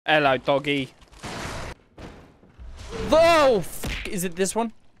Hello, doggy. Oh, is it this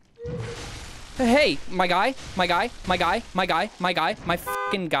one? Hey, my guy, my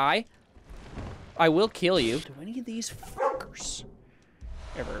fucking guy. I will kill you. Do any of these fuckers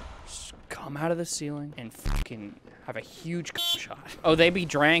ever come out of the ceiling and fucking have a huge shot? Oh, they be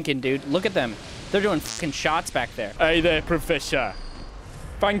dranking, dude. Look at them. They're doing fucking shots back there. Hey there, Professor.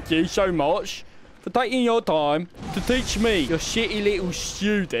 Thank you so much for taking your time to teach me, your shitty little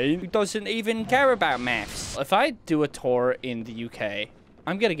student who doesn't even care about maths. If I do a tour in the UK,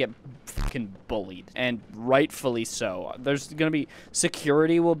 I'm gonna get fucking bullied, and rightfully so. There's gonna be,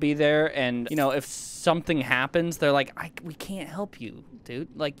 security will be there, and, you know, if something happens, they're like, we can't help you,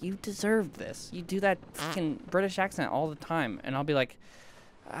 dude. Like, you deserve this. You do that fucking British accent all the time, and I'll be like,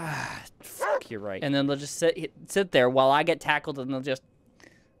 fuck, you're right. And then they'll just sit there while I get tackled, and they'll just,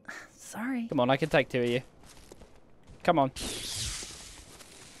 sorry. Come on, I can take two of you. Come on.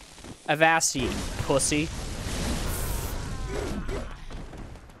 Avast, you pussy.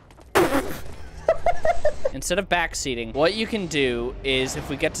 Instead of backseating, what you can do is, if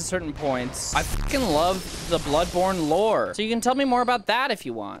we get to certain points, I fucking love the Bloodborne lore. So you can tell me more about that if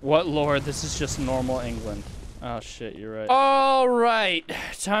you want. What lore? This is just normal England. Oh shit, you're right. All right,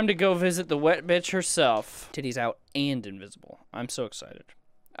 time to go visit the wet bitch herself. Titties out and invisible. I'm so excited.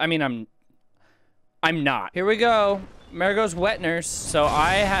 I mean, I'm not. Here we go. Marigo's wet nurse. So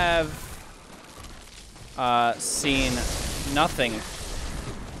I have seen nothing.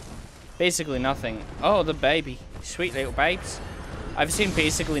 Basically nothing. Oh, the baby. Sweet little babes. I've seen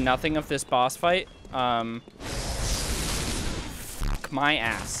basically nothing of this boss fight. Fuck my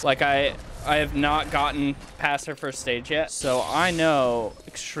ass. Like, I have not gotten past her first stage yet, so I know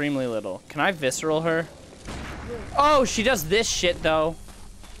extremely little. Can I visceral her? Oh, she does this shit, though.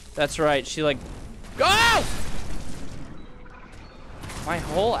 That's right. She, like... Oh! My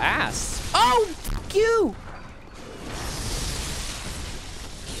whole ass. Oh, fuck you!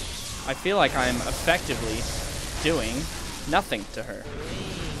 I feel like I'm effectively doing nothing to her.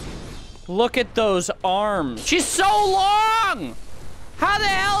 Look at those arms. She's so long! How the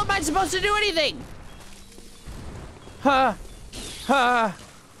hell am I supposed to do anything?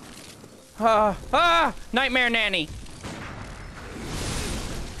 Nightmare nanny.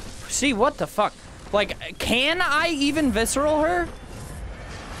 See, what the fuck? Like, can I even visceral her?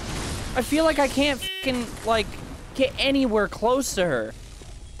 I feel like I can't fucking, like, get anywhere close to her.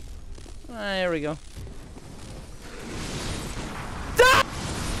 There we go. Ah!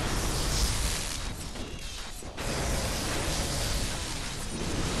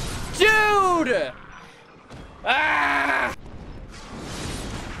 Dude! Ah!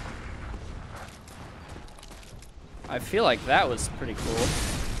 I feel like that was pretty cool.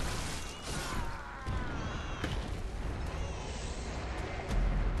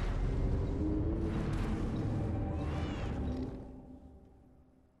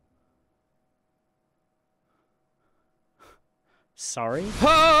 Sorry?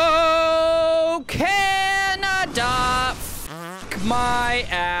 Oh, Canada! Fuck my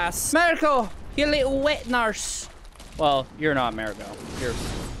ass. Marigo, you little wet nurse. Well, you're not Marigo. You're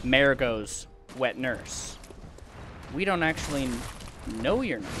Marigo's wet nurse. We don't actually know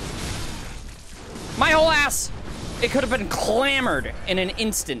your name. My whole ass! It could have been clamored in an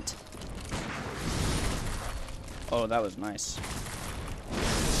instant. Oh, that was nice.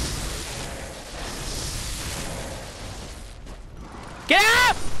 Get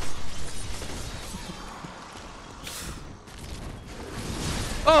up!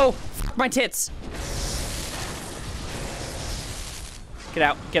 Oh, my tits. Get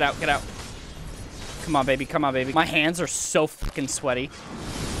out, get out, get out. Come on, baby, come on, baby. My hands are so fucking sweaty.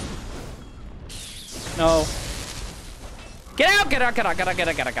 No. Get out, get out, get out, get out, get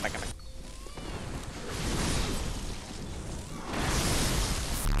out, get out, get out, get out.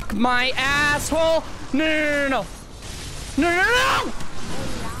 Fuck my asshole. No, no, no, no. No, no, no!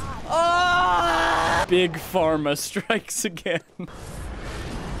 Oh! Big Pharma strikes again.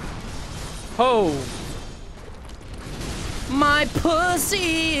 Oh. My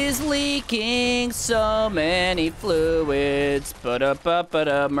pussy is leaking so many fluids.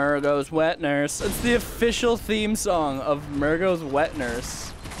 Ba-da-ba-ba-da, Murgo's Wet Nurse. It's the official theme song of Murgo's Wet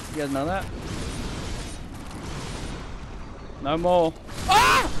Nurse. You guys know that? No more.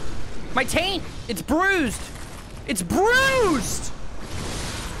 Ah! My taint! It's bruised! It's bruised!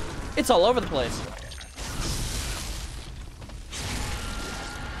 It's all over the place.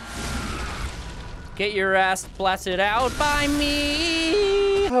 Get your ass blasted out by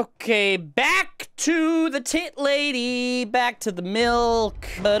me. Okay, back to the tit lady. Back to the milk.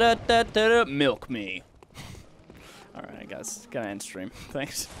 Milk me. Alright, guys. Gonna end stream.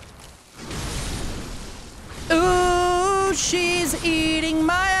 Thanks. Ooh, she's eating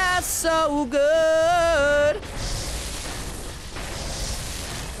my ass so good.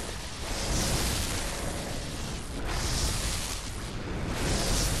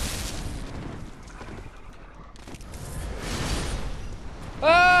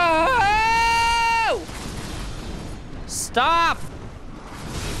 Oh! Stop!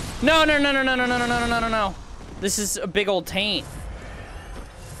 No, no, no, no, no, no, no, no, no, no, no, no. This is a big old taint.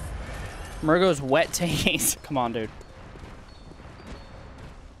 Murgo's wet taint. Come on, dude.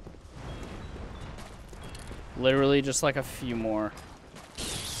 Literally just like a few more.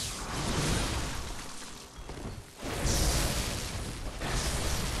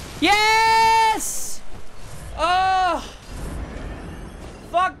 Yes! Oh!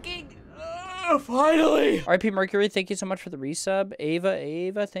 Fucking... finally! RIP Mercury, thank you so much for the resub.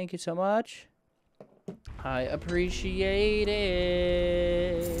 Ava, thank you so much. I appreciate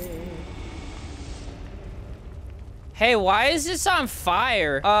it. Hey, why is this on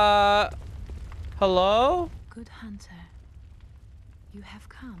fire? Hello? Good hunter, you have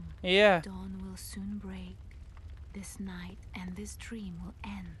come. Yeah. Dawn will soon break. This night and this dream will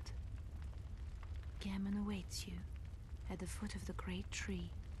end. Gammon awaits you at the foot of the great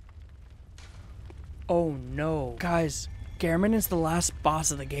tree. Oh no. Guys, Gammon is the last boss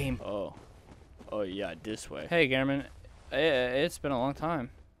of the game. Oh. Oh yeah, this way. Hey Gammon, it's been a long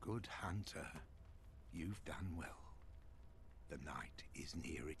time. Good hunter, you've done well. The night is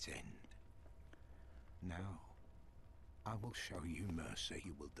near its end. Now, I will show you mercy.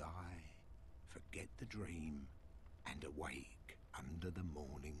 You will die, forget the dream, and awake under the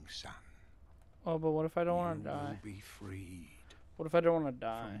morning sun. Oh, but what if I don't want to die? You will be freed. What if I don't want to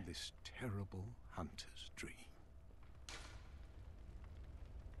die? From this terrible hunter's dream.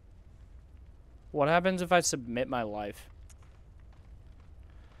 What happens if I submit my life?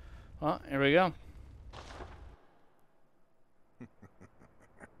 Well, here we go.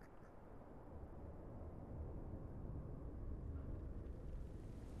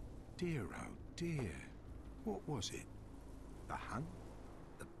 Dear, oh dear. What was it? The hunt?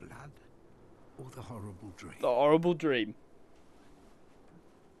 The blood? Or the horrible dream? The horrible dream.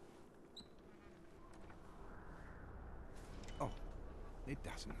 Oh, it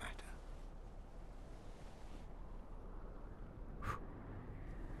doesn't matter.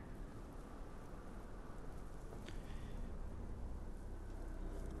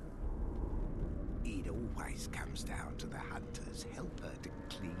 It always comes down to the hunter's helper to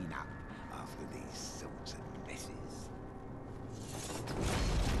clean up after these sorts of messes.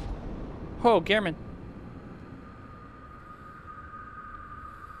 Oh, Gammon.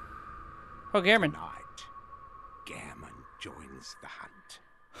 Oh, Gammon. Tonight, Gammon joins the hunt.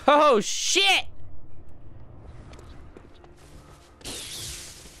 Oh, shit!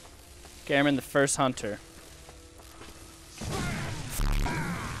 Gammon, the first hunter.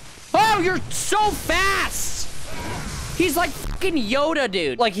 Oh, you're so fast! He's like fucking Yoda,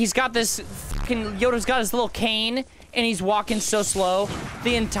 dude. Like, he's got this fucking... Yoda's got his little cane, and he's walking so slow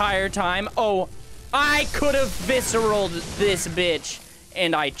the entire time. Oh, I could have visceraled this bitch,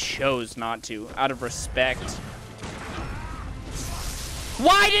 and I chose not to, out of respect.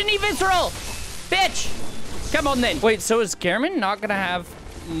 Why didn't he visceral? Bitch! Come on, then. Wait, so is Gammon not gonna have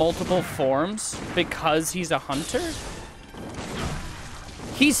multiple forms because he's a hunter?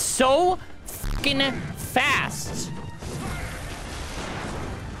 He's so fucking fast.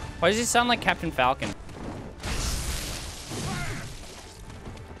 Why does he sound like Captain Falcon?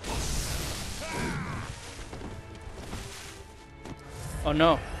 Oh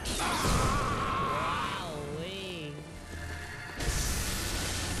no.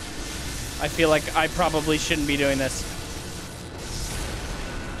 I feel like I probably shouldn't be doing this.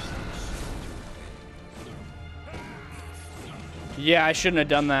 Yeah, I shouldn't have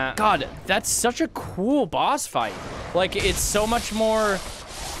done that. God, that's such a cool boss fight. Like, it's so much more,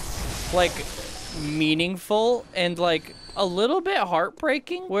 like, meaningful and, like, a little bit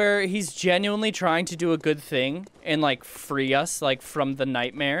heartbreaking, where he's genuinely trying to do a good thing and, like, free us, like, from the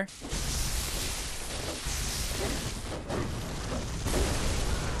nightmare.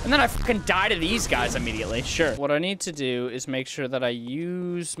 And then I fucking die to these guys immediately. Sure. What I need to do is make sure that I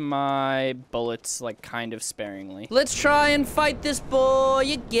use my bullets, like, kind of sparingly. Let's try and fight this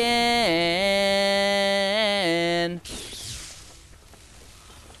boy again.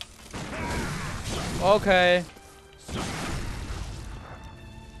 Okay.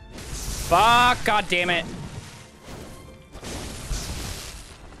 Fuck, god damn it.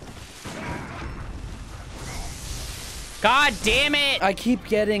 God damn it! I keep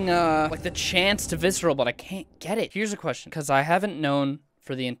getting, like, the chance to visceral, but I can't get it. Here's a question, because I haven't known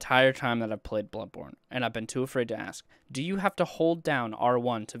for the entire time that I've played Bloodborne, and I've been too afraid to ask. Do you have to hold down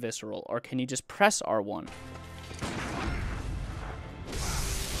R1 to visceral, or can you just press R1?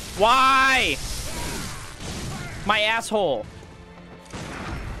 Why? My asshole.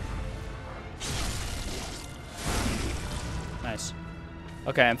 Nice.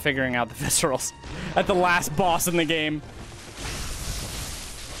 Okay, I'm figuring out the viscerals at the last boss in the game.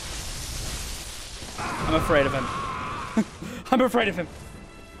 I'm afraid of him. I'm afraid of him.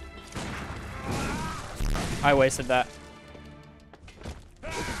 I wasted that.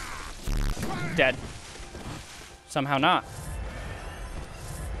 Dead. Somehow not.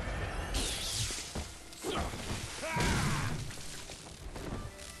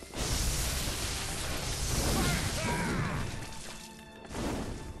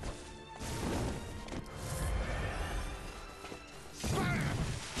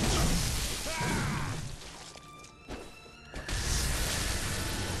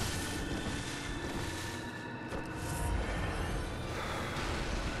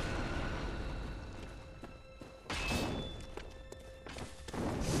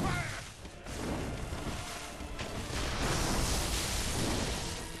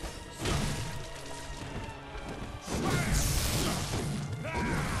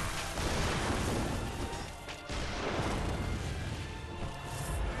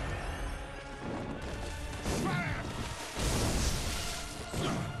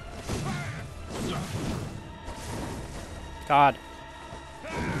 God.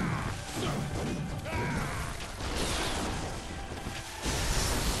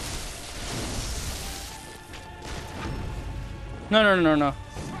 No, no, no, no, no.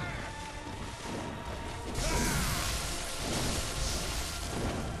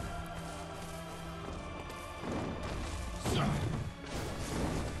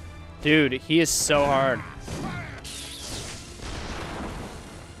 Dude, he is so hard.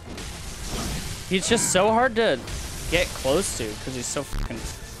 He's just so hard to get close to because he's so fucking.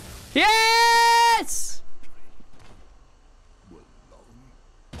 Yes!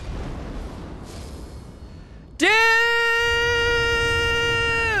 Dude!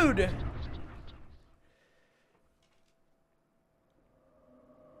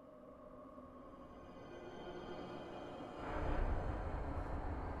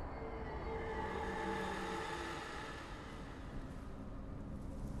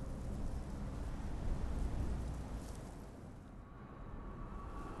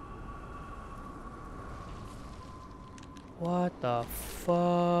 What the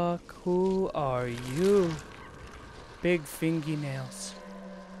fuck? Who are you? Big fingernails.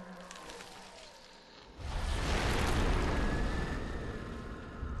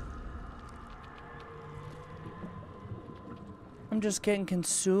 I'm just getting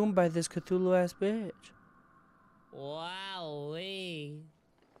consumed by this Cthulhu ass bitch. Wowee.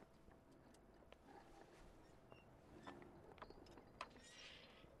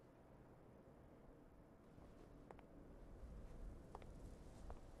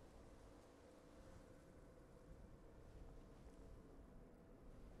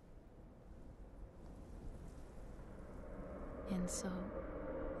 And so,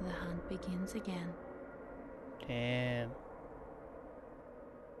 the hunt begins again. Damn.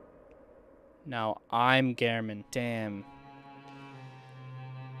 Now I'm Gehrman. Damn.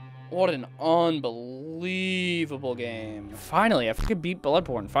 What an unbelievable game. Finally, I fucking beat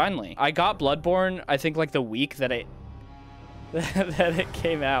Bloodborne, finally. I got Bloodborne, I think, like the week that it that it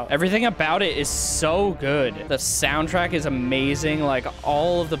came out. Everything about it is so good. The soundtrack is amazing. Like,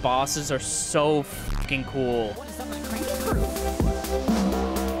 all of the bosses are so fucking cool. What is up, my cranky crew?